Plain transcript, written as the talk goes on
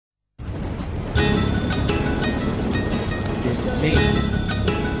me.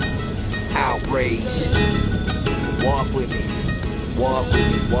 Outrage. Walk with me. Walk with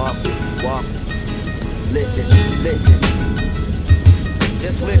me. Walk with me. Walk. Listen, listen.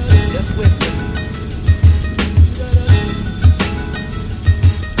 Just listen. Just listen.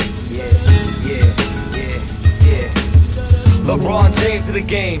 LeBron James of the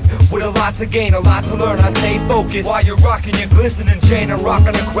game, with a lot to gain, a lot to learn. I stay focused while you're rocking your glistening chain. I'm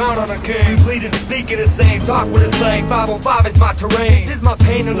rocking the crown on a king. Bleeding, speaking the same, talk with a slang. 505 is my terrain. This is my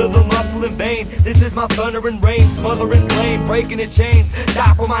pain under the muscle and vein. This is my thunder and rain, smothering flame, breaking the chains.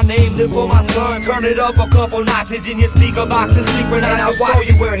 Die for my name, live for my son. Turn it up a couple notches in your speaker box and synchronize. I'll show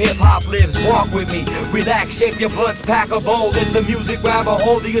you where hip hop lives. Walk with me, relax, shape your blunts, pack a bowl. Let the music grab a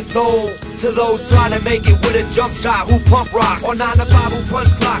hold of your soul. To those trying to make it with a jump shot who pump rock, or 9 to 5 who punch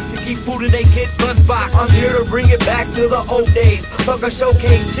clocks to keep food in their kids' lunchbox. I'm here to bring it back to the old days. Fuck a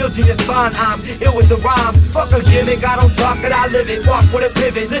showcase, children your spine. I'm ill with the rhyme. Fuck a gimmick, I don't talk it, I live it. Walk with a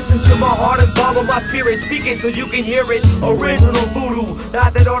pivot, listen to my heart and follow my spirit. Speak it so you can hear it. Original voodoo,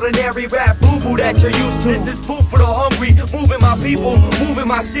 not that ordinary rap boo-boo that you're used to. This is food for the hungry, moving my people, moving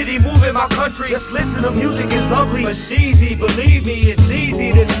my city, moving my country. Just listen to music is lovely, but cheesy. Believe me, it's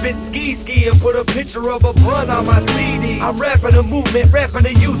easy to spit ski and put a picture of a blunt on my CD. I'm rapping the movement, rapping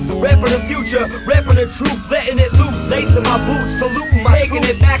the youth, rapping the future, rapping the truth, letting it loose. Lacing my boots, saluting my taking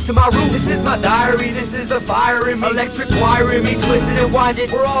it back to my roots. This is my diary, this is the fire in me, electric wire in me, twisted and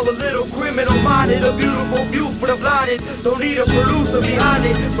winded. We're all a little criminal minded, a beautiful view for the blinded. Don't need a producer behind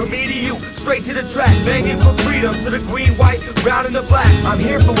it. From me to you, straight to the track, banging for freedom to the green, white, brown, and the black. I'm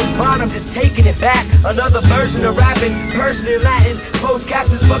here for what's mine, I'm just taking it back. Another version of rapping, Persian and Latin. Closed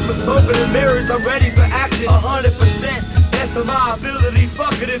captions, fuck for smoking in mirrors. I'm ready for action, 100%. That's to my ability.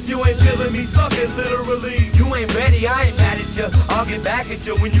 Fuck it if you ain't feeling me, suck it literally. You ain't ready, I ain't mad at you. I'll get back at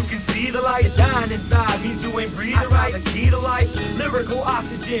you when you can see the light. Dying inside means you ain't breathing right. The key to life, lyrical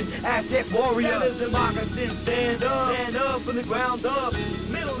oxygen, Aztec warrior. Fellas and moccasins, stand up from the ground up.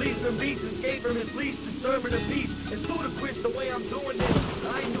 Middle Eastern beast, escape from his leash, disturbing the peace. It's ludicrous the way I'm doing this.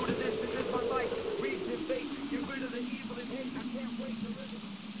 I ain't new to this, this is my life. Reason and fate, get rid of the